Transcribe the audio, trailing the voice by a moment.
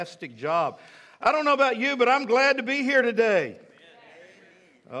Fantastic job. I don't know about you, but I'm glad to be here today.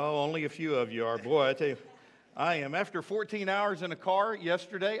 Oh, only a few of you are. Boy, I tell you, I am. After 14 hours in a car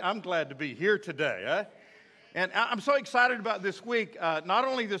yesterday, I'm glad to be here today. And I'm so excited about this week, not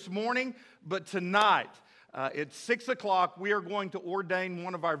only this morning, but tonight. At 6 o'clock, we are going to ordain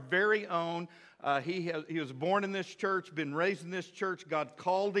one of our very own. He was born in this church, been raised in this church. God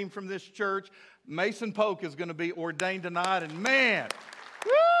called him from this church. Mason Polk is going to be ordained tonight. And man,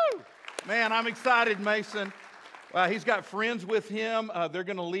 woo! Man, I'm excited, Mason. He's got friends with him. They're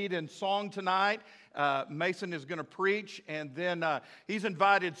going to lead in song tonight. Mason is going to preach, and then he's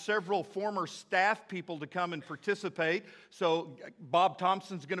invited several former staff people to come and participate. So Bob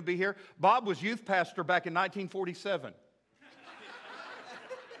Thompson's going to be here. Bob was youth pastor back in 1947.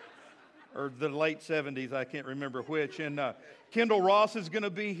 Or the late 70s, I can't remember which. And Kendall Ross is going to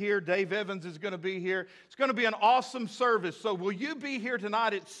be here. Dave Evans is going to be here. It's going to be an awesome service. So will you be here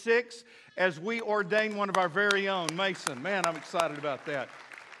tonight at 6 as we ordain one of our very own, Mason? Man, I'm excited about that.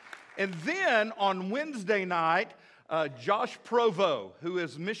 And then on Wednesday night, Josh Provo, who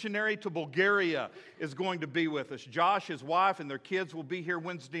is missionary to Bulgaria, is going to be with us. Josh, his wife, and their kids will be here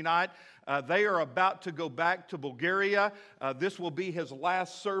Wednesday night. They are about to go back to Bulgaria. This will be his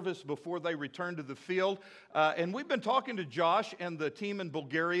last service before they return to the field. And we've been talking to Josh and the team in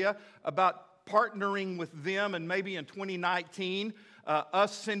Bulgaria about partnering with them, and maybe in 2019,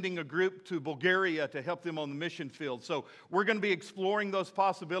 us sending a group to Bulgaria to help them on the mission field. So we're going to be exploring those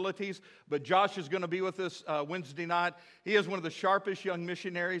possibilities, but Josh is going to be with us Wednesday night. He is one of the sharpest young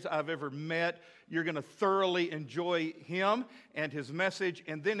missionaries I've ever met. You're going to thoroughly enjoy him and his message.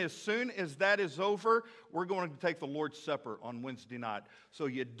 And then as soon as that is over, we're going to take the Lord's Supper on Wednesday night. So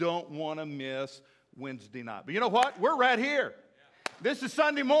you don't want to miss Wednesday night. But you know what? We're right here. This is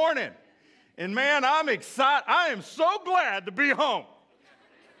Sunday morning. And man, I'm excited. I am so glad to be home.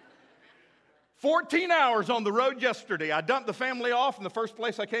 14 hours on the road yesterday. I dumped the family off, and the first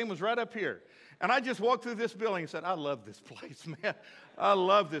place I came was right up here. And I just walked through this building and said, I love this place, man. I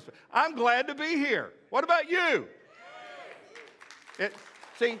love this. I'm glad to be here. What about you?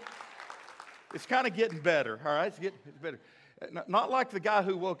 See, it's kind of getting better, all right? It's better. Not like the guy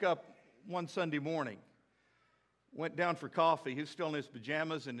who woke up one Sunday morning, went down for coffee. He was still in his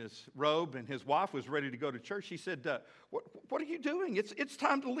pajamas and his robe, and his wife was ready to go to church. She said, what are you doing? It's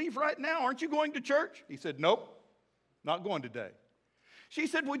time to leave right now. Aren't you going to church? He said, nope, not going today. She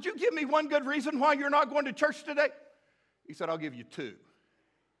said, would you give me one good reason why you're not going to church today? He said, I'll give you two.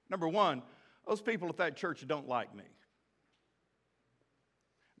 Number one, those people at that church don't like me.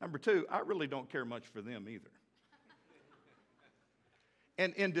 Number two, I really don't care much for them either.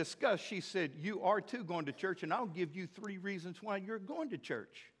 And in disgust, she said, you are too going to church, and I'll give you three reasons why you're going to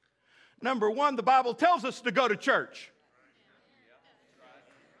church. Number one, the Bible tells us to go to church.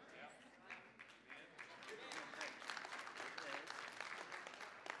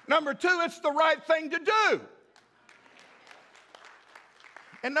 Number two, it's the right thing to do.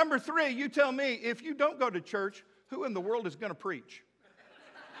 And number three, you tell me, if you don't go to church, who in the world is going to preach?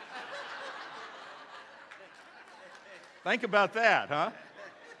 Think about that, huh?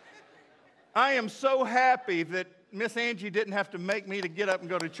 I am so happy that Miss Angie didn't have to make me to get up and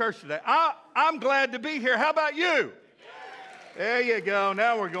go to church today. I'm glad to be here. How about you? There you go.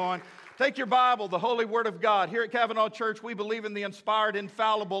 Now we're going. Take your Bible, the Holy Word of God. Here at Cavanaugh Church, we believe in the inspired,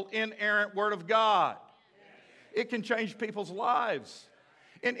 infallible, inerrant Word of God. It can change people's lives.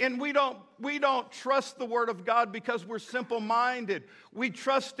 And we don't trust the Word of God because we're simple-minded. We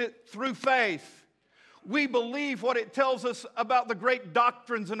trust it through faith. We believe what it tells us about the great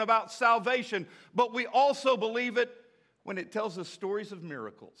doctrines and about salvation, but we also believe it when it tells us stories of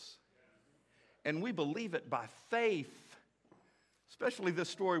miracles. And we believe it by faith, especially this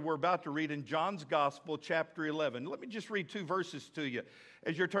story we're about to read in John's Gospel, chapter 11. Let me just read two verses to you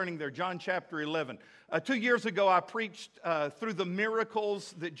as you're turning there. John chapter 11. 2 years ago, I preached through the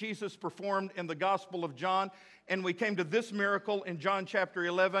miracles that Jesus performed in the Gospel of John, and we came to this miracle in John chapter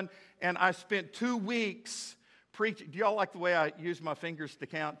 11, and I spent 2 weeks preaching. Do y'all like the way I use my fingers to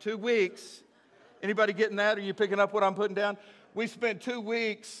count? 2 weeks. Anybody getting that? Are you picking up what I'm putting down? We spent 2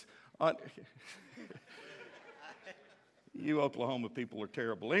 weeks on... You Oklahoma people are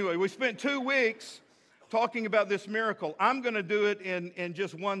terrible. Anyway, we spent 2 weeks talking about this miracle. I'm going to do it in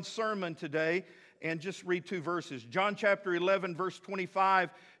just one sermon today and just read 2 verses. John chapter 11, verse 25,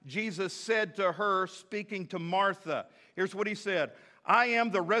 Jesus said to her, speaking to Martha, here's what he said, I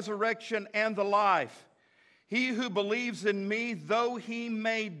am the resurrection and the life. He who believes in me, though he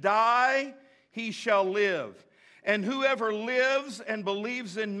may die, he shall live. And whoever lives and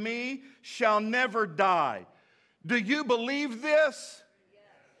believes in me shall never die. Do you believe this?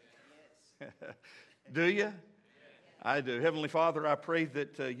 Do you? I do. Heavenly Father, I pray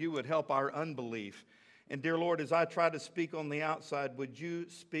that you would help our unbelief. And dear Lord, as I try to speak on the outside, would you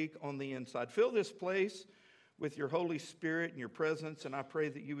speak on the inside? Fill this place with your Holy Spirit and your presence, and I pray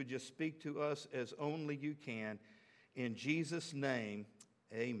that you would just speak to us as only you can. In Jesus' name,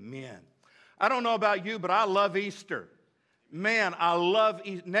 amen. I don't know about you, but I love Easter. Man, I love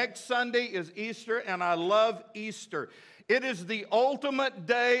Easter. Next Sunday is Easter, and I love Easter. It is the ultimate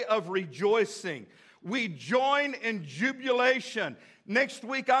day of rejoicing. We join in jubilation. Next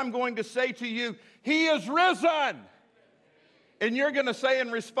week, I'm going to say to you, He is risen. And you're going to say in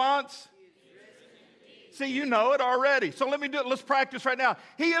response, see, you know it already. So let me do it. Let's practice right now.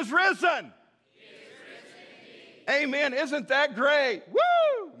 He is risen. Amen. Isn't that great?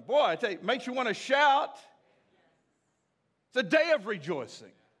 Woo! Boy, I tell you, it makes you want to shout. It's a day of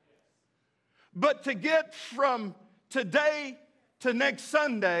rejoicing. But to get from today to next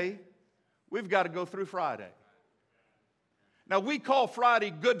Sunday, we've got to go through Friday. Now, we call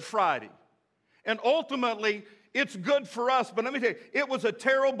Friday Good Friday. And ultimately, it's good for us. But let me tell you, it was a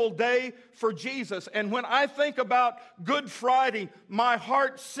terrible day for Jesus. And when I think about Good Friday, my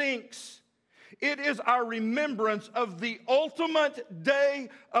heart sinks. It is our remembrance of the ultimate day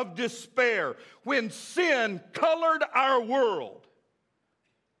of despair when sin colored our world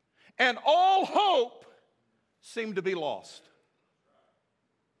and all hope seemed to be lost.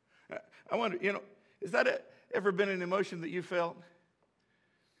 I wonder, has that ever been an emotion that you felt?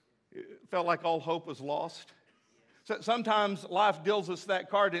 Felt like all hope was lost? So sometimes life deals us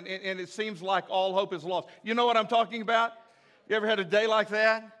that card and it seems like all hope is lost. You know what I'm talking about? You ever had a day like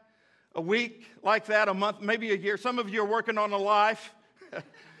that? A week like that, a month, maybe a year. Some of you are working on a life.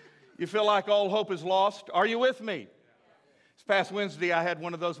 You feel like all hope is lost. Are you with me? This past Wednesday, I had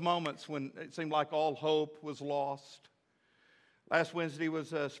one of those moments when it seemed like all hope was lost. Last Wednesday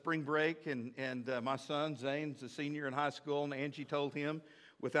was spring break, and my son, Zane's a senior in high school, and Angie told him,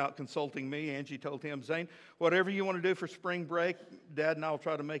 without consulting me, Angie told him, Zane, whatever you want to do for spring break, Dad and I will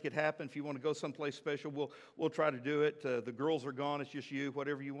try to make it happen. If you want to go someplace special, we'll try to do it. The girls are gone. It's just you.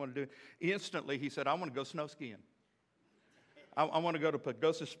 Whatever you want to do. Instantly, he said, I want to go snow skiing. I want to go to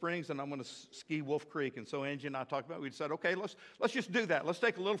Pagosa Springs, and I'm going to ski Wolf Creek. And so Angie and I talked about it. We said, okay, let's just do that. Let's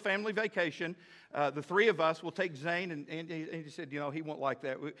take a little family vacation. The three of us will take Zane. And Angie said, he won't like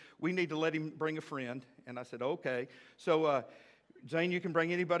that. We need to let him bring a friend. And I said, okay. So Zane, you can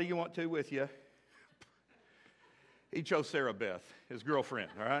bring anybody you want to with you. He chose Sarah Beth, his girlfriend,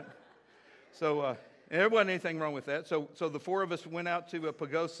 all right? So there wasn't anything wrong with that. So the four of us went out to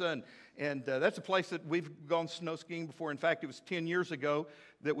Pagosa, and that's a place that we've gone snow skiing before. In fact, it was 10 years ago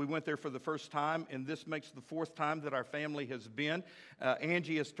that we went there for the first time, and this makes the fourth time that our family has been.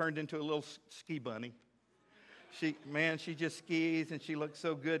 Angie has turned into a little ski bunny. She just skis, and she looks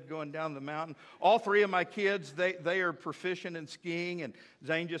so good going down the mountain. All three of my kids, they are proficient in skiing, and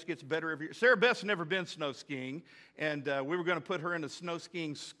Zane just gets better every year. Sarah Beth's never been snow skiing, and we were going to put her in a snow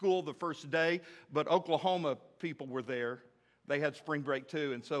skiing school the first day, but Oklahoma people were there. They had spring break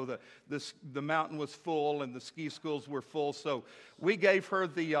too, and so the mountain was full, and the ski schools were full, so we gave her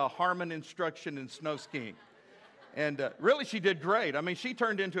the Harmon instruction in snow skiing. And really, she did great. I mean, she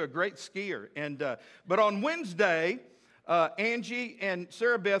turned into a great skier. But on Wednesday, Angie and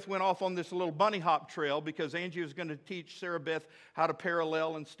Sarah Beth went off on this little bunny hop trail because Angie was going to teach Sarah Beth how to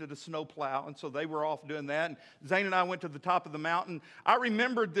parallel instead of snow plow. And so they were off doing that. And Zane and I went to the top of the mountain. I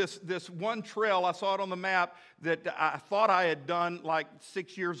remembered this one trail. I saw it on the map that I thought I had done like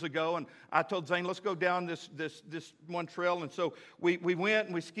 6 years ago. And I told Zane, let's go down this one trail. And so we went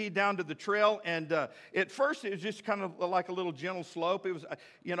and we skied down to the trail. And at first, it was just kind of like a little gentle slope. It was,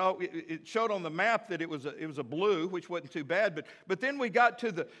 it showed on the map that it was a blue, which wasn't too bad. But then went down,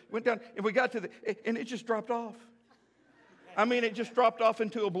 and it just dropped off. I mean, it just dropped off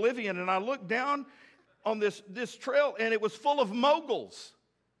into oblivion. And I looked down on this trail, and it was full of moguls.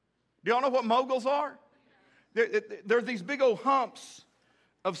 Do y'all know what moguls are? They're these big old humps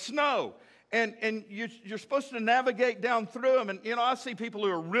of snow. And you're supposed to navigate down through them. And, I see people who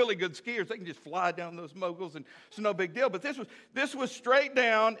are really good skiers. They can just fly down those moguls, and it's no big deal. But this was straight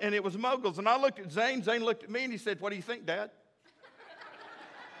down, and it was moguls. And I looked at Zane. Zane looked at me, and he said, what do you think, Dad?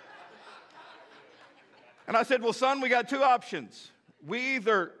 And I said, well, son, we got two options. We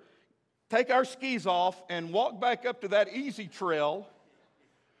either take our skis off and walk back up to that easy trail,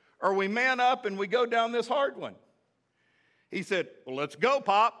 or we man up and we go down this hard one. He said, well, let's go,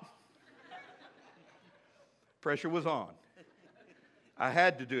 Pop. Pressure was on. I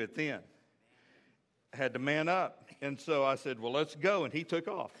had to do it then. I had to man up. And so I said, well, let's go. And he took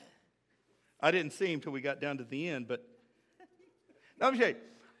off. I didn't see him till we got down to the end. But let me tell you,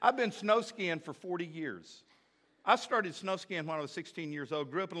 I've been snow skiing for 40 years. I started snow skiing when I was 16 years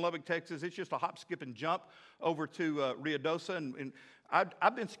old. Grew up in Lubbock, Texas. It's just a hop, skip, and jump over to Ruidoso. And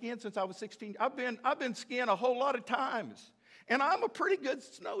I've been skiing since I was 16. I've been skiing a whole lot of times. And I'm a pretty good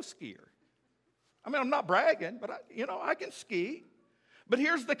snow skier. I mean, I'm not bragging, but I can ski. But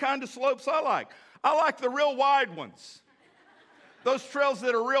here's the kind of slopes I like. I like the real wide ones. Those trails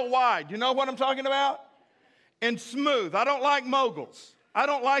that are real wide. You know what I'm talking about? And smooth. I don't like moguls. I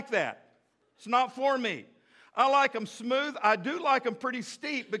don't like that. It's not for me. I like them smooth. I do like them pretty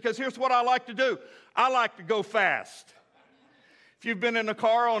steep because here's what I like to do. I like to go fast. If you've been in a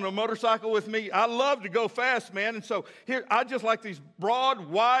car or on a motorcycle with me, I love to go fast, man. And so here, I just like these broad,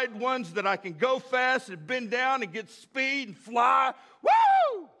 wide ones that I can go fast and bend down and get speed and fly.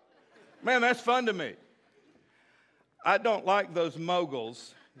 Woo! Man, that's fun to me. I don't like those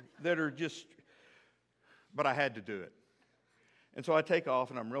moguls that are just, but I had to do it. And so I take off,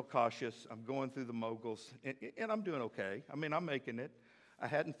 and I'm real cautious. I'm going through the moguls, and I'm doing okay. I mean, I'm making it. I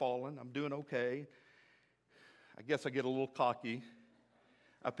hadn't fallen. I'm doing okay. I guess I get a little cocky.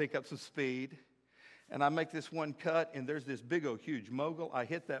 I pick up some speed, and I make this one cut, and there's this big old huge mogul. I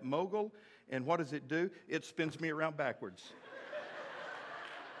hit that mogul, and what does it do? It spins me around backwards.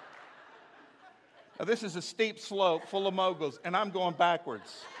 Now, this is a steep slope full of moguls, and I'm going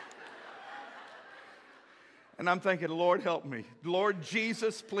backwards. And I'm thinking, Lord, help me. Lord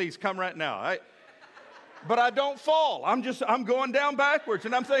Jesus, please come right now. But I don't fall. I'm going down backwards.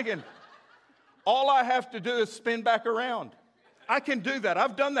 And I'm thinking, all I have to do is spin back around. I can do that.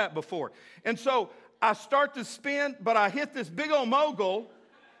 I've done that before. And so I start to spin, but I hit this big old mogul.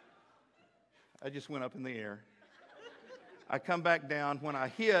 I just went up in the air. I come back down. When I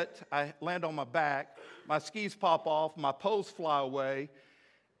hit, I land on my back. My skis pop off. My poles fly away.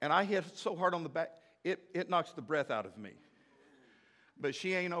 And I hit so hard on the back. It knocks the breath out of me. But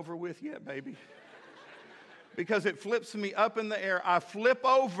she ain't over with yet, baby. Because it flips me up in the air. I flip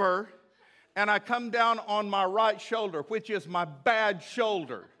over, and I come down on my right shoulder, which is my bad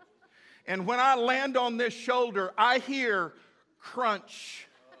shoulder. And when I land on this shoulder, I hear crunch.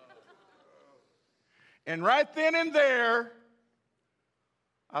 And right then and there,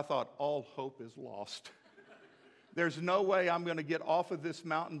 I thought, all hope is lost. There's no way I'm going to get off of this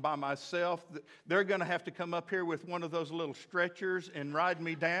mountain by myself. They're going to have to come up here with one of those little stretchers and ride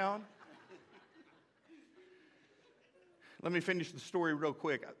me down. Let me finish the story real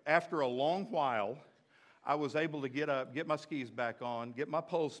quick. After a long while, I was able to get up, get my skis back on, get my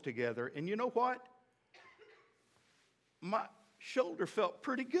poles together. And you know what? My shoulder felt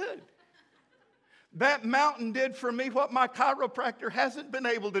pretty good. That mountain did for me what my chiropractor hasn't been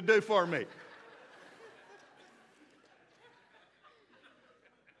able to do for me.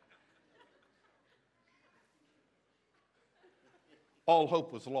 All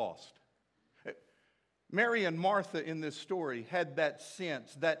hope was lost. Mary and Martha in this story had that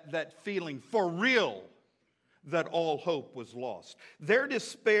sense, that feeling for real that all hope was lost. Their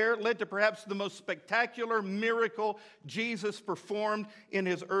despair led to perhaps the most spectacular miracle Jesus performed in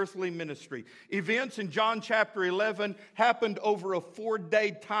his earthly ministry. Events in John chapter 11 happened over a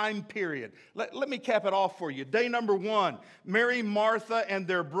 4-day time period. Let me cap it off for you. Day number 1, Mary, Martha, and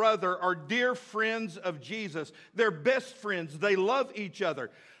their brother are dear friends of Jesus. They're best friends. They love each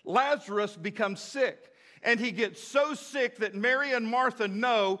other. Lazarus becomes sick. And he gets so sick that Mary and Martha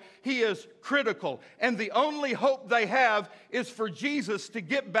know he is critical. And the only hope they have is for Jesus to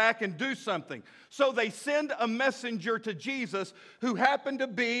get back and do something. So they send a messenger to Jesus who happened to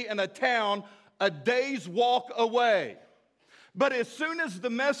be in a town a day's walk away. But as soon as the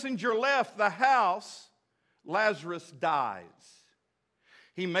messenger left the house, Lazarus dies.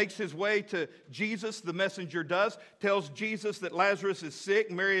 He makes his way to Jesus, the messenger does, tells Jesus that Lazarus is sick.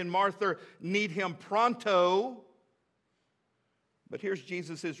 Mary and Martha need him pronto. But here's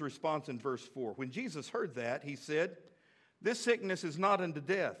Jesus' response in verse 4. When Jesus heard that, he said, "This sickness is not unto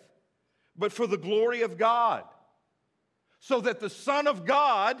death, but for the glory of God, so that the Son of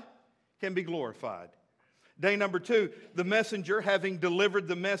God can be glorified." Day number 2, the messenger, having delivered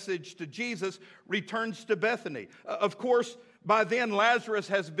the message to Jesus, returns to Bethany. Of course, by then, Lazarus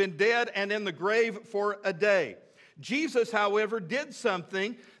has been dead and in the grave for a day. Jesus, however, did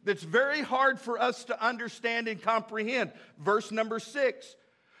something that's very hard for us to understand and comprehend. Verse number 6.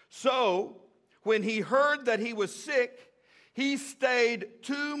 So, when he heard that he was sick, he stayed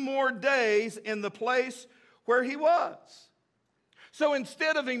 2 more days in the place where he was. So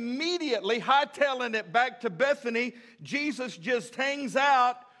instead of immediately hightailing it back to Bethany, Jesus just hangs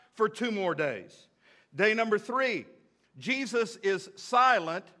out for 2 more days. Day number 3. Jesus is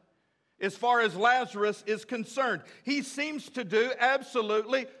silent as far as Lazarus is concerned. He seems to do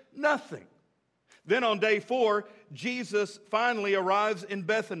absolutely nothing. Then on day 4, Jesus finally arrives in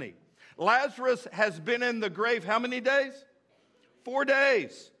Bethany. Lazarus has been in the grave how many days? 4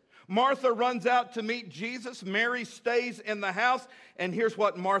 days. Martha runs out to meet Jesus. Mary stays in the house. And here's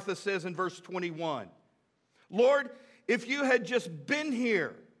what Martha says in verse 21. Lord, if you had just been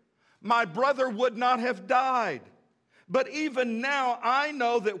here, my brother would not have died. But even now I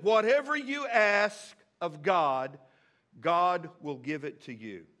know that whatever you ask of God, God will give it to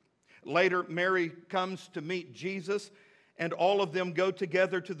you. Later, Mary comes to meet Jesus, and all of them go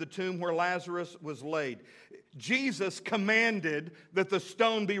together to the tomb where Lazarus was laid. Jesus commanded that the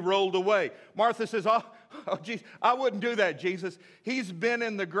stone be rolled away. Martha says, oh, geez, I wouldn't do that, Jesus. He's been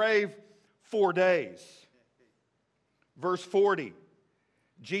in the grave 4 days. Verse 40,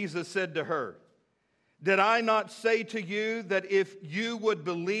 Jesus said to her, did I not say to you that if you would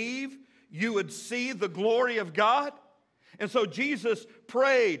believe, you would see the glory of God? And so Jesus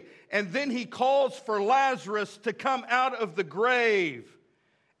prayed, and then he calls for Lazarus to come out of the grave.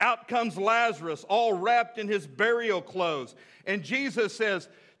 Out comes Lazarus, all wrapped in his burial clothes. And Jesus says,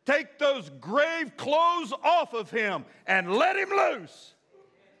 take those grave clothes off of him and let him loose.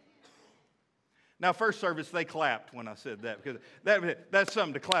 Now, first service, they clapped when I said that, because that's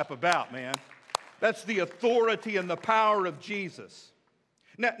something to clap about, man. That's the authority and the power of Jesus.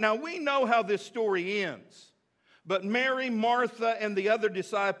 Now we know how this story ends, but Mary, Martha, and the other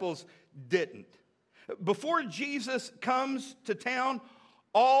disciples didn't. Before Jesus comes to town,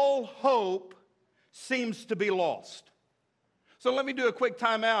 all hope seems to be lost. So let me do a quick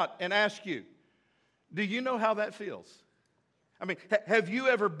time out and ask you, do you know how that feels? I mean, have you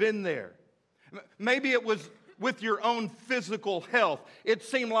ever been there? Maybe it was with your own physical health. It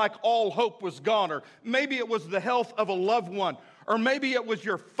seemed like all hope was gone. Or maybe it was the health of a loved one. Or maybe it was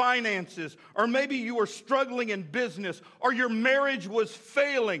your finances. Or maybe you were struggling in business. Or your marriage was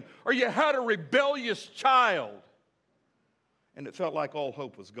failing. Or you had a rebellious child. And it felt like all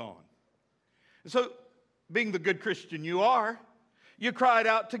hope was gone. And so, being the good Christian you are, you cried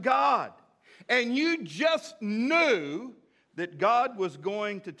out to God. And you just knew that God was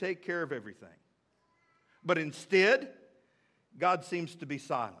going to take care of everything. But instead, God seems to be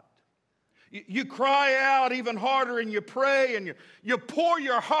silent. You cry out even harder, and you pray, and you pour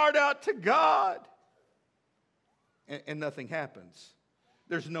your heart out to God. And nothing happens.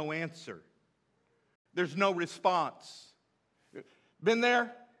 There's no answer. There's no response. Been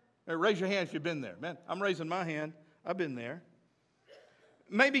there? Raise your hand if you've been there. Man, I'm raising my hand. I've been there.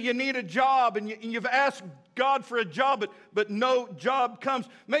 Maybe you need a job, and you've asked God for a job, but no job comes.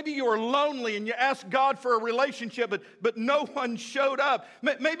 Maybe you are lonely, and you asked God for a relationship, but no one showed up.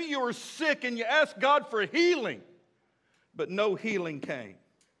 Maybe you were sick, and you asked God for healing, but no healing came.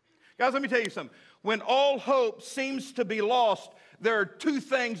 Guys, let me tell you something. When all hope seems to be lost, there are 2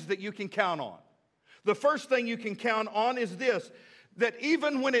 things that you can count on. The first thing you can count on is this, that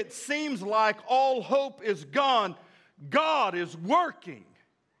even when it seems like all hope is gone, God is working.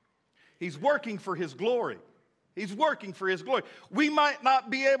 He's working for His glory. He's working for His glory. We might not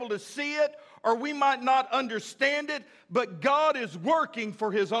be able to see it, or we might not understand it, but God is working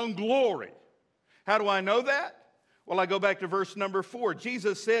for His own glory. How do I know that? Well, I go back to verse number 4.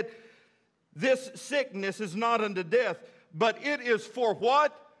 Jesus said, this sickness is not unto death, but it is for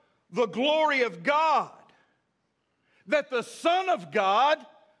what? The glory of God, that the Son of God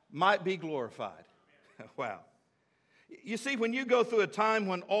might be glorified. Wow. You see, when you go through a time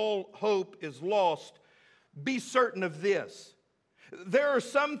when all hope is lost, be certain of this. There are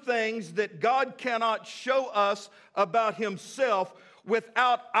some things that God cannot show us about Himself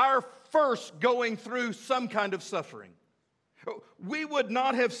without our first going through some kind of suffering. We would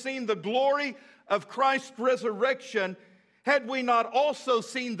not have seen the glory of Christ's resurrection had we not also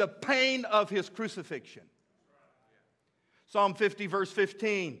seen the pain of His crucifixion. Psalm 50, verse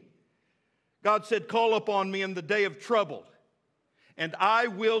 15. God said, call upon me in the day of trouble, and I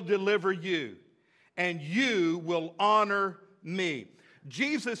will deliver you, and you will honor me.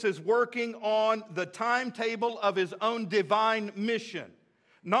 Jesus is working on the timetable of His own divine mission,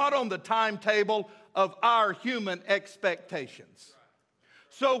 not on the timetable of our human expectations.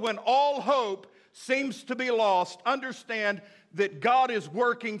 So when all hope seems to be lost, understand that God is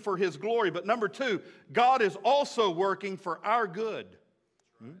working for His glory. But number 2, God is also working for our good.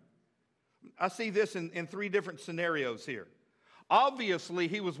 I see this in 3 different scenarios here. Obviously,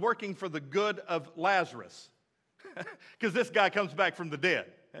 He was working for the good of Lazarus, because this guy comes back from the dead.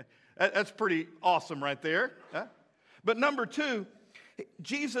 That's pretty awesome right there. But number 2,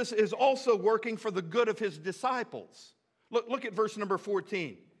 Jesus is also working for the good of His disciples. Look at verse number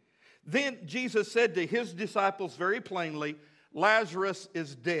 14. Then Jesus said to his disciples very plainly, Lazarus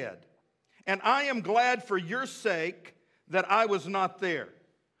is dead, and I am glad for your sake that I was not there,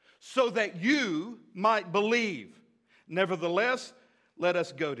 so that you might believe. Nevertheless, let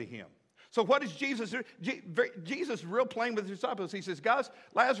us go to him. So what does Jesus do? Jesus is real plain with his disciples. He says, guys,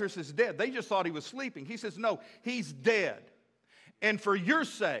 Lazarus is dead. They just thought he was sleeping. He says, no, he's dead. And for your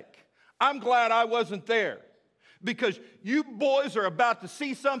sake, I'm glad I wasn't there, because you boys are about to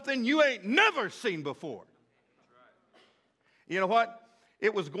see something you ain't never seen before. You know what?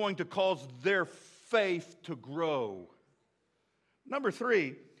 It was going to cause their faith to grow. Number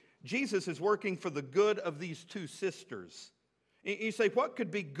 3, Jesus is working for the good of these two sisters. You say, what could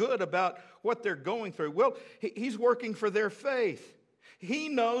be good about what they're going through? Well, he's working for their faith. He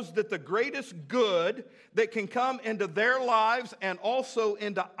knows that the greatest good that can come into their lives and also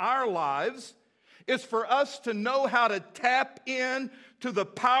into our lives is for us to know how to tap in to the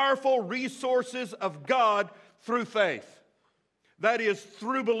powerful resources of God through faith. That is,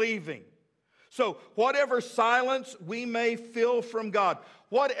 through believing. So whatever silence we may feel from God,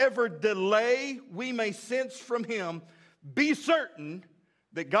 whatever delay we may sense from him, be certain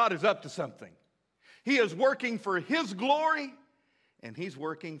that God is up to something. He is working for his glory, and he's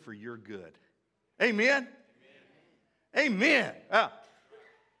working for your good. Amen? Amen. Now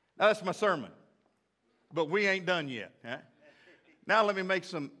that's my sermon. But we ain't done yet. Huh? Now let me make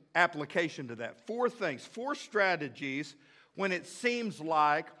some application to that. 4 things, 4 strategies when it seems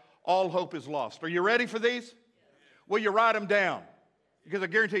like all hope is lost. Are you ready for these? Will you write them down? Because I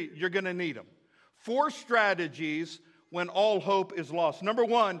guarantee you're going to need them. 4 strategies when all hope is lost. Number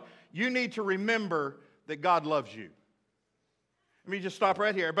 1, you need to remember that God loves you. Let me just stop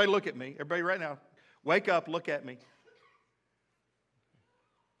right here. Everybody look at me. Everybody right now. Wake up, look at me.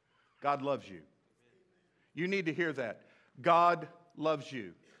 God loves you. You need to hear that. God loves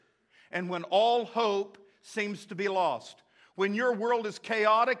you. And when all hope seems to be lost, when your world is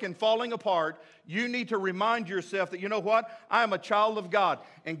chaotic and falling apart, you need to remind yourself that, you know what? I am a child of God,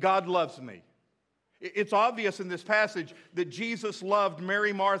 and God loves me. It's obvious in this passage that Jesus loved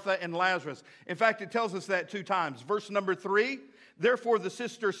Mary, Martha, and Lazarus. In fact, it tells us that 2 times. Verse number 3, therefore the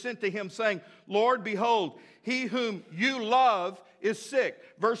sister sent to him, saying, Lord, behold, he whom you love is sick.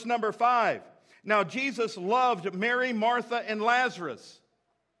 Verse number 5, now Jesus loved Mary, Martha, and Lazarus.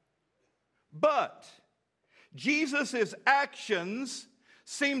 But Jesus' actions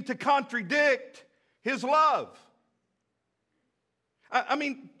seem to contradict his love. I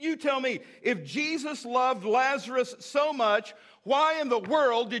mean, you tell me, if Jesus loved Lazarus so much, why in the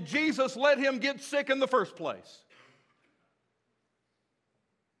world did Jesus let him get sick in the first place?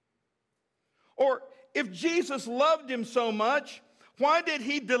 Or if Jesus loved him so much, why did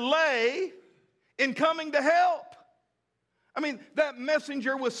he delay in coming to help? I mean, that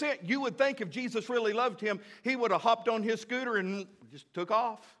messenger was sent. You would think if Jesus really loved him, he would have hopped on his scooter and just took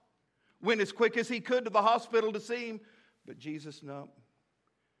off. Went as quick as he could to the hospital to see him. But Jesus, no,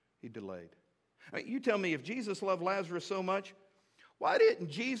 he delayed. I mean, you tell me, if Jesus loved Lazarus so much, why didn't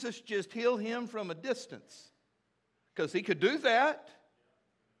Jesus just heal him from a distance? Because he could do that.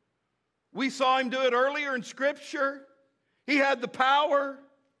 We saw him do it earlier in Scripture. He had the power.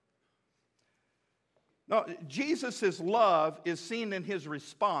 No, Jesus' love is seen in his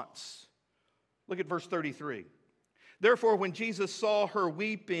response. Look at verse 33. Therefore, when Jesus saw her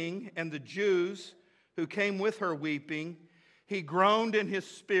weeping and the Jews who came with her weeping, he groaned in his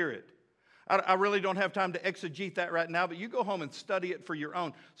spirit. I really don't have time to exegete that right now, but you go home and study it for your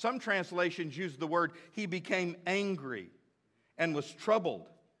own. Some translations use the word, he became angry and was troubled.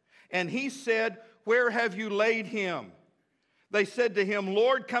 And he said, where have you laid him? They said to him,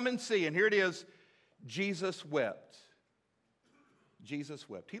 Lord, come and see. And here it is. Jesus wept. Jesus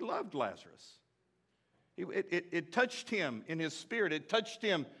wept. He loved Lazarus. It touched him in his spirit. It touched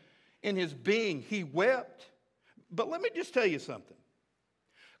him in his being. He wept. But let me just tell you something.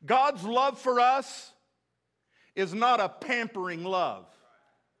 God's love for us is not a pampering love.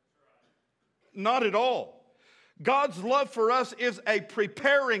 Not at all. God's love for us is a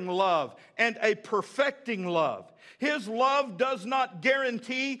preparing love and a perfecting love. His love does not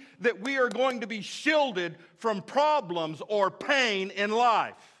guarantee that we are going to be shielded from problems or pain in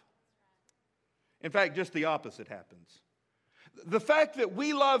life. In fact, just the opposite happens. The fact that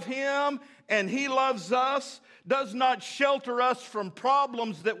we love Him and He loves us does not shelter us from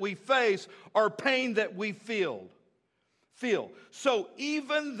problems that we face or pain that we feel. So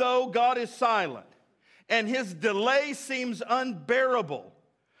even though God is silent and His delay seems unbearable,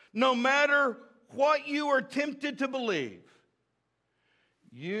 no matter what you are tempted to believe,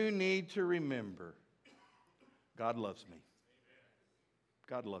 you need to remember, God loves me.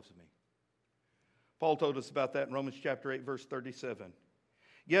 God loves me. Paul told us about that in Romans chapter 8, verse 37.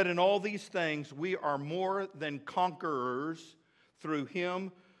 Yet in all these things we are more than conquerors through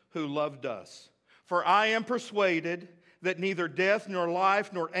him who loved us. For I am persuaded that neither death, nor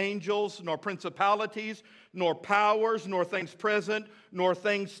life, nor angels, nor principalities, nor powers, nor things present, nor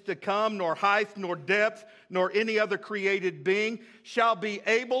things to come, nor height, nor depth, nor any other created being shall be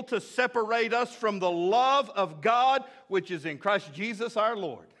able to separate us from the love of God, which is in Christ Jesus our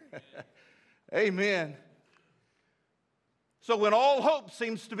Lord. Amen. So when all hope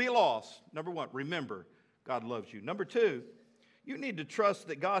seems to be lost, number one, remember, God loves you. Number two, you need to trust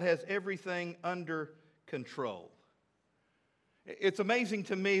that God has everything under control. It's amazing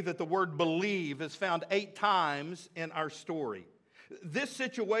to me that the word believe is found 8 times in our story. This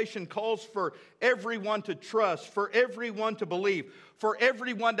situation calls for everyone to trust, for everyone to believe, for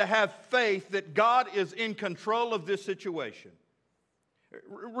everyone to have faith that God is in control of this situation.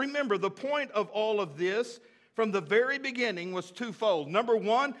 Remember, the point of all of this from the very beginning was twofold. Number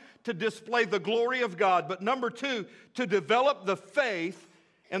one, to display the glory of God, but number two, to develop the faith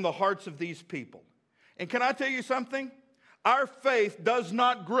in the hearts of these people. And can I tell you something? Our faith does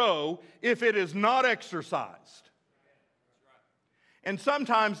not grow if it is not exercised. And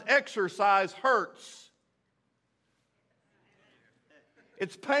sometimes exercise hurts.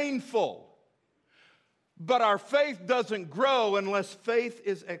 It's painful. But our faith doesn't grow unless faith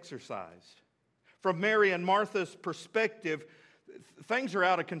is exercised. From Mary and Martha's perspective, things are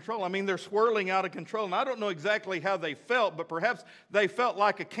out of control. I mean, they're swirling out of control. And I don't know exactly how they felt, but perhaps they felt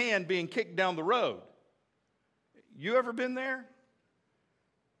like a can being kicked down the road. You ever been there?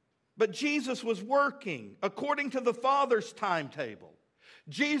 But Jesus was working according to the Father's timetable.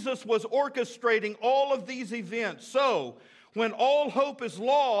 Jesus was orchestrating all of these events. So, when all hope is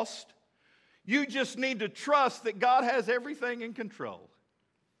lost, you just need to trust that God has everything in control.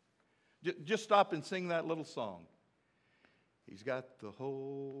 Just stop and sing that little song. He's got the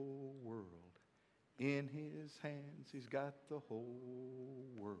whole world in his hands. He's got the whole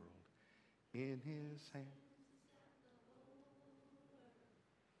world in his hands.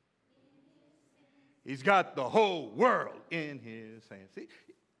 He's got the whole world in his hands.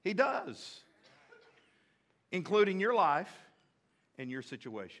 He does, including your life and your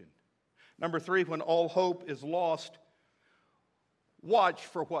situation. Number three, when all hope is lost, watch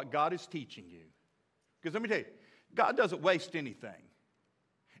for what God is teaching you. Because let me tell you, God doesn't waste anything.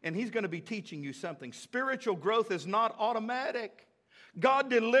 And he's going to be teaching you something. Spiritual growth is not automatic.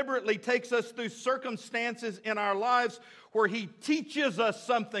 God deliberately takes us through circumstances in our lives where he teaches us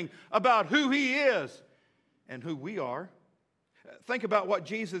something about who he is and who we are. Think about what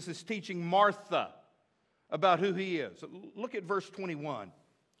Jesus is teaching Martha about who he is. Look at verse 21.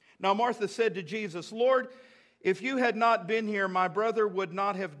 Now Martha said to Jesus, Lord, if you had not been here, my brother would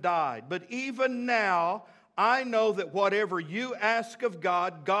not have died. But even now, I know that whatever you ask of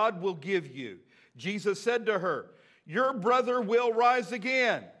God, God will give you. Jesus said to her, your brother will rise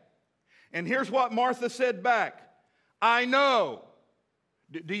again. And here's what Martha said back. I know.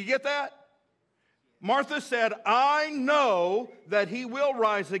 Do you get that? Martha said, I know that he will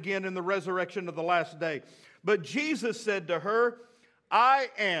rise again in the resurrection of the last day. But Jesus said to her, I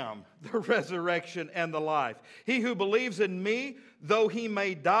am the resurrection and the life. He who believes in me, though he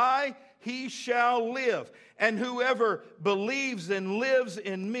may die, he shall live. And whoever believes and lives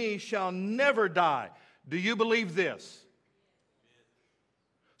in me shall never die. Do you believe this?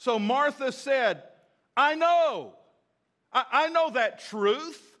 So Martha said, I know. I know that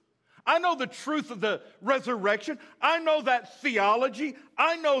truth. I know the truth of the resurrection. I know that theology.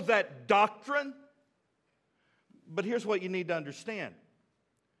 I know that doctrine. But here's what you need to understand.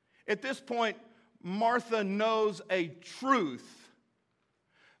 At this point, Martha knows a truth,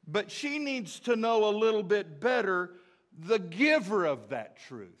 but she needs to know a little bit better the giver of that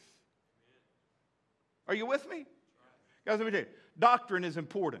truth. Are you with me? Guys, let me tell you, doctrine is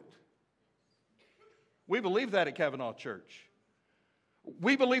important. We believe that at Cavanaugh Church.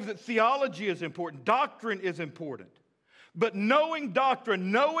 We believe that theology is important. Doctrine is important. But knowing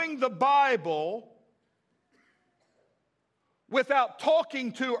doctrine, knowing the Bible, without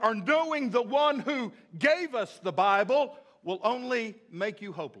talking to or knowing the one who gave us the Bible, will only make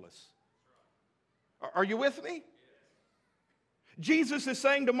you hopeless. Are you with me? Jesus is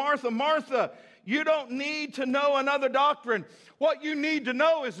saying to Martha, Martha, you don't need to know another doctrine. What you need to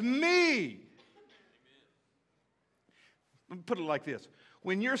know is me. Put it like this.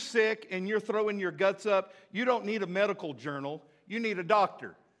 When you're sick and you're throwing your guts up, you don't need a medical journal. You need a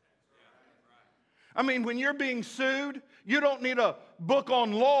doctor. I mean, when you're being sued, you don't need a book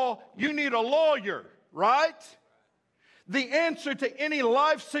on law. You need a lawyer, right? The answer to any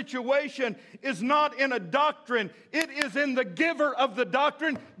life situation is not in a doctrine. It is in the giver of the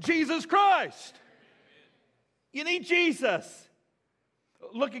doctrine, Jesus Christ. You need Jesus.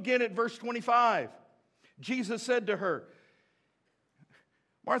 Look again at verse 25. Jesus said to her,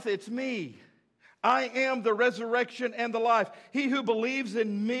 Martha, it's me. I am the resurrection and the life. He who believes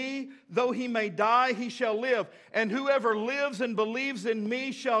in me, though he may die, he shall live. And whoever lives and believes in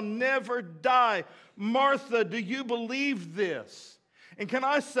me shall never die. Martha, do you believe this? And can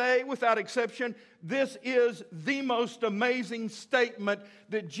I say, without exception, this is the most amazing statement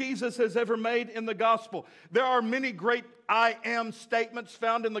that Jesus has ever made in the gospel. There are many great I am statements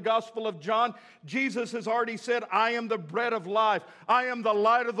found in the Gospel of John. Jesus has already said, I am the bread of life. I am the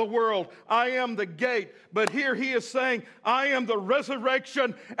light of the world. I am the gate. But here he is saying, I am the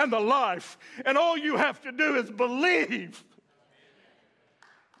resurrection and the life. And all you have to do is believe.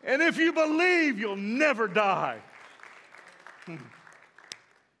 And if you believe, you'll never die.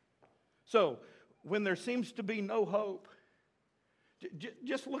 So, when there seems to be no hope,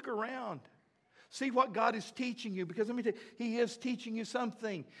 just look around. See what God is teaching you, because let me tell you, He is teaching you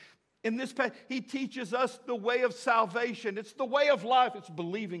something. In this passage, He teaches us the way of salvation. It's the way of life. It's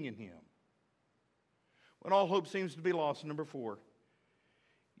believing in Him. When all hope seems to be lost, number 4,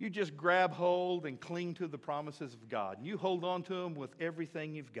 you just grab hold and cling to the promises of God. You hold on to them with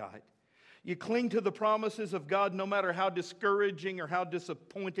everything you've got. You cling to the promises of God no matter how discouraging or how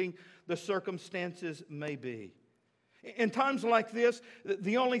disappointing the circumstances may be. In times like this,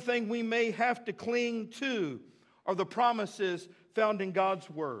 the only thing we may have to cling to are the promises found in God's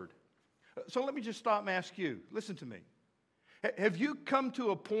Word. So let me just stop and ask you, listen to me. Have you come to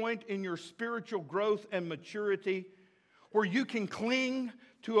a point in your spiritual growth and maturity where you can cling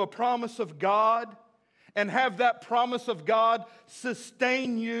to a promise of God and have that promise of God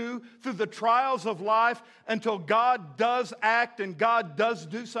sustain you through the trials of life until God does act and God does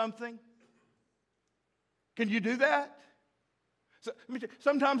do something? Can you do that?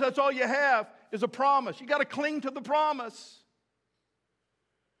 Sometimes that's all you have is a promise. You got to cling to the promise.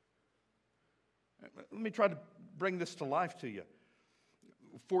 Let me try to bring this to life to you.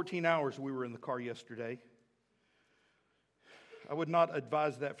 14 hours we were in the car yesterday. I would not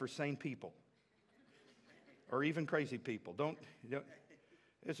advise that for sane people or even crazy people.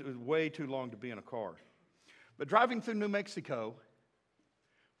 This was way too long to be in a car. But driving through New Mexico,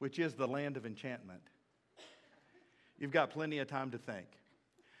 which is the land of enchantment, you've got plenty of time to think.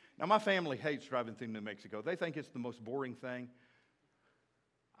 Now, my family hates driving through New Mexico. They think it's the most boring thing.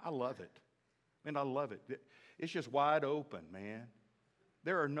 I love it. I love it. It's just wide open, man.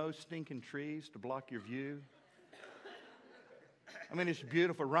 There are no stinking trees to block your view. It's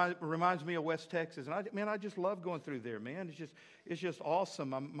beautiful. It reminds me of West Texas. And I just love going through there, man. It's just awesome.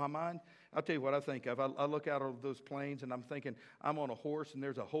 My mind, I'll tell you what I think of. I look out of those plains and I'm thinking I'm on a horse and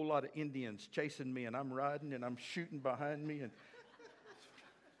there's a whole lot of Indians chasing me and I'm riding and I'm shooting behind me. And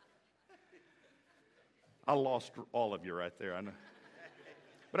I lost all of you right there, I know.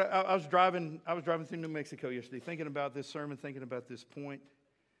 But I was driving through New Mexico yesterday, thinking about this sermon, thinking about this point.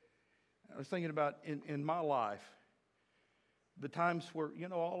 I was thinking about in my life, the times where,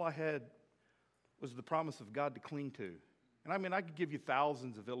 all I had was the promise of God to cling to. And I could give you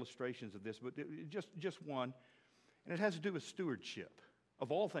thousands of illustrations of this, but just one. And it has to do with stewardship.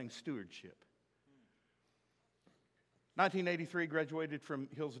 Of all things, stewardship. 1983, graduated from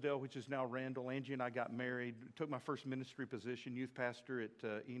Hillsdale, which is now Randall. Angie and I got married. Took my first ministry position, youth pastor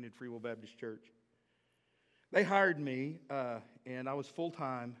at Enid Free Will Baptist Church. They hired me, and I was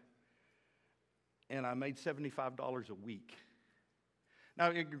full-time, and I made $75 a week. Now,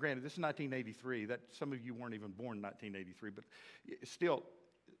 granted, this is 1983. That some of you weren't even born in 1983, but still,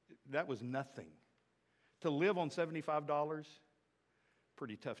 that was nothing. To live on $75,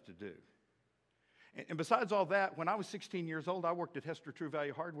 pretty tough to do. And besides all that, when I was 16 years old, I worked at Hester True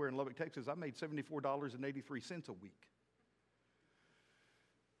Value Hardware in Lubbock, Texas. I made $74.83 a week.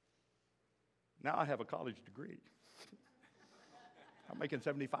 Now I have a college degree. I'm making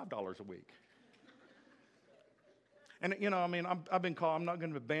 $75 a week. And, I've been called, I'm not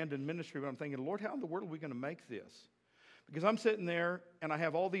going to abandon ministry, but I'm thinking, Lord, how in the world are we going to make this? Because I'm sitting there, and I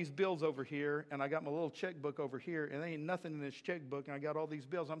have all these bills over here, and I got my little checkbook over here, and there ain't nothing in this checkbook, and I got all these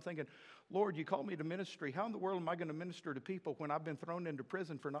bills. I'm thinking, Lord, you called me to ministry. How in the world am I going to minister to people when I've been thrown into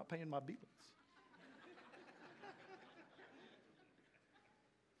prison for not paying my bills?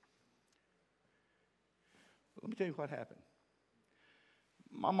 But let me tell you what happened.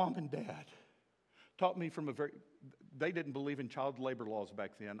 My mom and dad taught me they didn't believe in child labor laws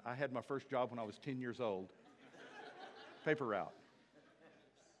back then. I had my first job when I was 10 years old. Paper route.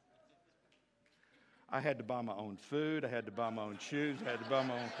 I had to buy my own food. I had to buy my own shoes. I had to buy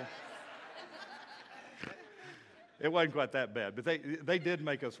my own thing. It wasn't quite that bad, but they did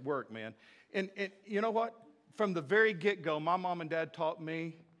make us work, man. And you know what? From the very get-go, my mom and dad taught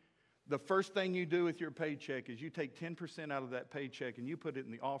me the first thing you do with your paycheck is you take 10% out of that paycheck and you put it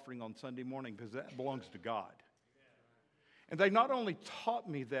in the offering on Sunday morning because that belongs to God. And they not only taught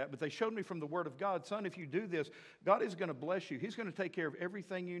me that, but they showed me from the Word of God, son, if you do this, God is going to bless you. He's going to take care of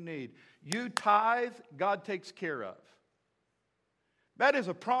everything you need. You tithe, God takes care of. That is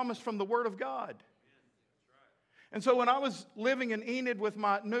a promise from the Word of God. And so when I was living in Enid with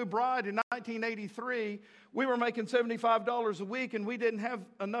my new bride in 1983, we were making $75 a week and we didn't have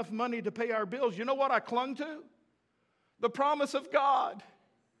enough money to pay our bills. You know what I clung to? The promise of God.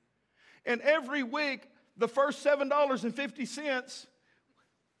 And every week, the first $7.50,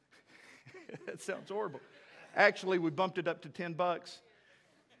 that sounds horrible. Actually, we bumped it up to $10.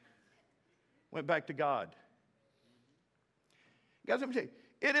 Went back to God. Guys, let me tell you,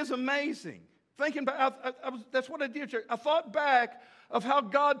 it is amazing. Thinking back, that's what I did. I thought back of how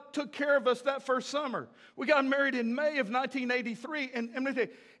God took care of us that first summer. We got married in May of 1983, and I'm going to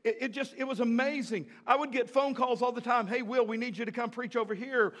tell you, it was amazing. I would get phone calls all the time. Hey, Will, we need you to come preach over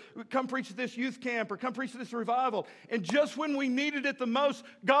here. Come preach at this youth camp, or come preach at this revival. And just when we needed it the most,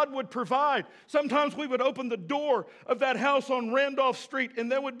 God would provide. Sometimes we would open the door of that house on Randolph Street,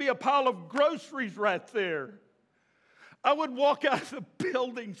 and there would be a pile of groceries right there. I would walk out of the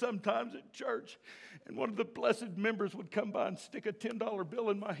building sometimes at church, and one of the blessed members would come by and stick a $10 bill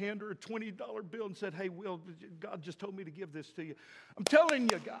in my hand or a $20 bill and said, hey, Will, God just told me to give this to you. I'm telling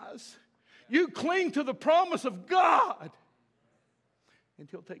you guys, you cling to the promise of God, and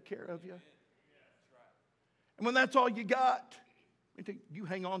He'll take care of you. And when that's all you got, you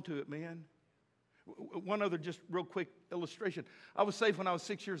hang on to it, man. One other just real quick illustration. I was saved when I was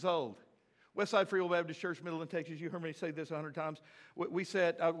 6 years old. Westside Free Will Baptist Church, Midland, Texas. You heard me say this 100 times. We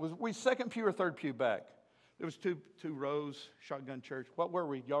sat, we second pew or third pew back. There was two rows, shotgun church. What were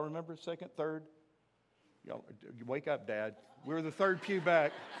we? Y'all remember? Second, third? Y'all, you wake up, Dad. We were the third pew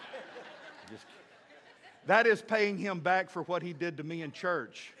back. That is paying him back for what he did to me in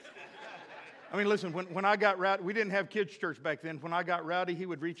church. I mean, listen, when I got rowdy, we didn't have kids' church back then. When I got rowdy, he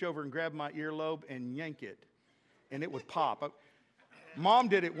would reach over and grab my earlobe and yank it, and it would pop. Mom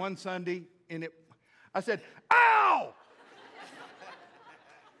did it one Sunday, and I said, ow!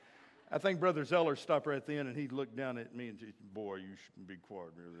 I think Brother Zeller stopped right then, and he looked down at me and said, boy, you should be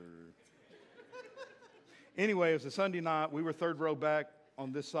quiet. Anyway, it was a Sunday night. We were third row back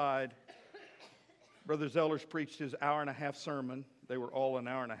on this side. Brother Zeller's preached his hour-and-a-half sermon. They were all an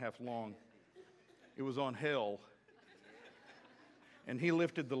hour-and-a-half long. It was on hell. And he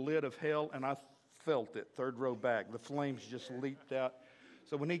lifted the lid of hell, and I felt it, third row back. The flames just leaped out.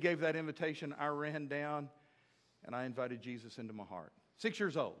 So when he gave that invitation, I ran down and I invited Jesus into my heart. 6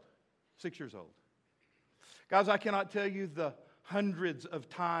 years old. 6 years old. Guys, I cannot tell you the hundreds of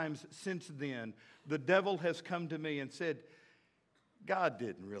times since then the devil has come to me and said, God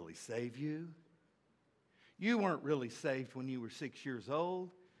didn't really save you. You weren't really saved when you were 6 years old.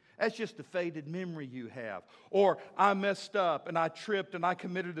 That's just a faded memory you have. Or I messed up and I tripped and I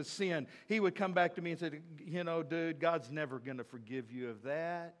committed a sin. He would come back to me and say, you know, dude, God's never going to forgive you of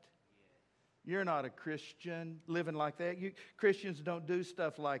that. You're not a Christian living like that. Christians don't do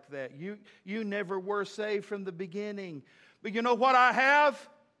stuff like that. You never were saved from the beginning. But you know what I have?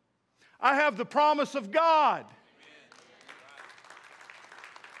 I have the promise of God.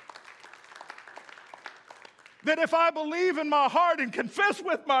 That if I believe in my heart and confess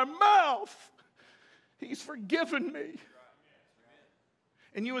with my mouth, He's forgiven me.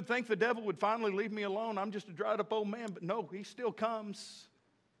 And you would think the devil would finally leave me alone. I'm just a dried up old man, but no, he still comes.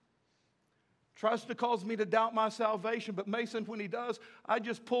 Tries to cause me to doubt my salvation, but Mason, when he does, I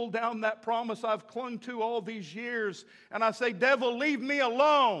just pull down that promise I've clung to all these years, and I say, devil, leave me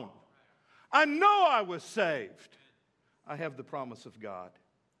alone. I know I was saved. I have the promise of God.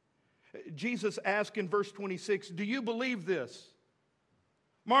 Jesus asked in verse 26, do you believe this?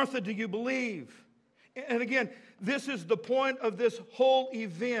 Martha, do you believe? And again, this is the point of this whole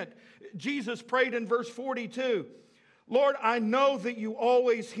event. Jesus prayed in verse 42, Lord, I know that you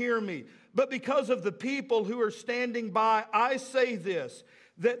always hear me, but because of the people who are standing by, I say this,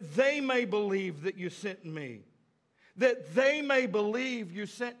 that they may believe that you sent me. That they may believe you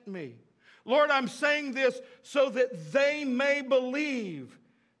sent me. Lord, I'm saying this so that they may believe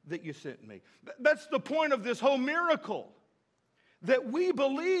that you sent me. That's the point of this whole miracle, that we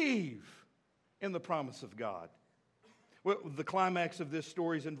believe in the promise of God. Well, the climax of this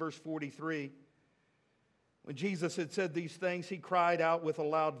story is in verse 43. When Jesus had said these things, he cried out with a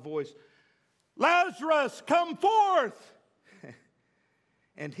loud voice, Lazarus, come forth.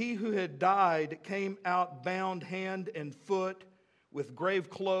 And he who had died came out bound hand and foot with grave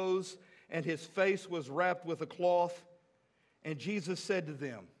clothes, and his face was wrapped with a cloth. And Jesus said to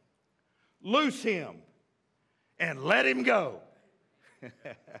them, loose him and let him go.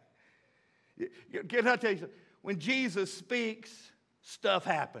 Can I tell you something? When Jesus speaks, stuff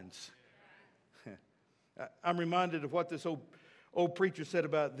happens. I'm reminded of what this old preacher said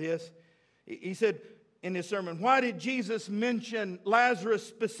about this. He said in his sermon, why did Jesus mention Lazarus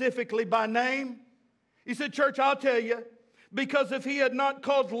specifically by name? He said, church, I'll tell you, because if he had not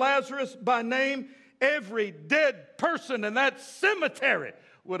called Lazarus by name, every dead person in that cemetery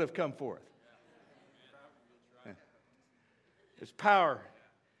would have come forth. There's power.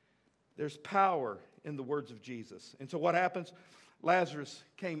 There's power in the words of Jesus. And so what happens? Lazarus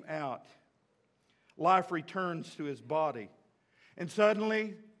came out. Life returns to his body. And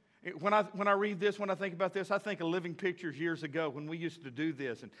suddenly, when I read this, when I think about this, I think of Living Pictures years ago when we used to do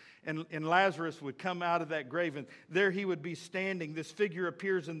this. And Lazarus would come out of that grave, and there he would be standing. This figure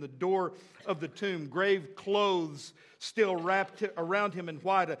appears in the door of the tomb, grave clothes still wrapped around him in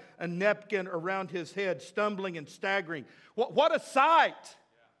white, a napkin around his head, stumbling and staggering. What a sight!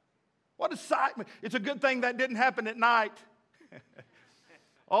 What a sight. It's a good thing that didn't happen at night.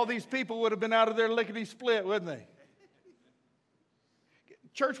 All these people would have been out of their lickety-split, wouldn't they?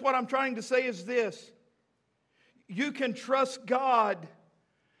 Church, what I'm trying to say is this. You can trust God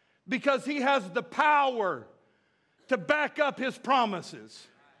because He has the power to back up His promises.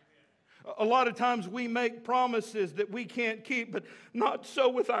 A lot of times we make promises that we can't keep, but not so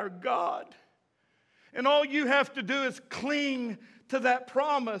with our God. And all you have to do is cling to that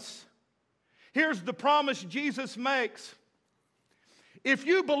promise. Here's the promise Jesus makes. If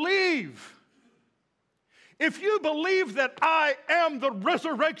you believe that I am the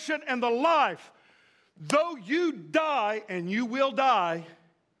resurrection and the life, though you die, and you will die,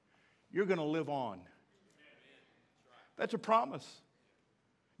 you're going to live on. That's a promise.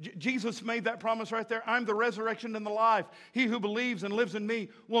 Jesus made that promise right there. I'm the resurrection and the life. He who believes and lives in me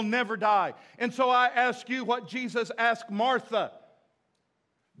will never die. And so I ask you what Jesus asked Martha.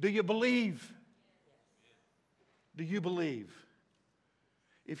 Do you believe? Do you believe?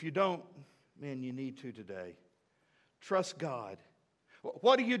 If you don't, man, you need to today. Trust God.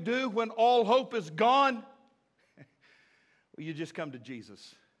 What do you do when all hope is gone? Well, you just come to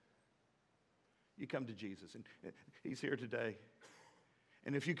Jesus. You come to Jesus, and He's here today.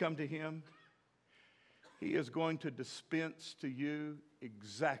 And if you come to Him, He is going to dispense to you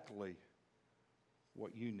exactly what you need.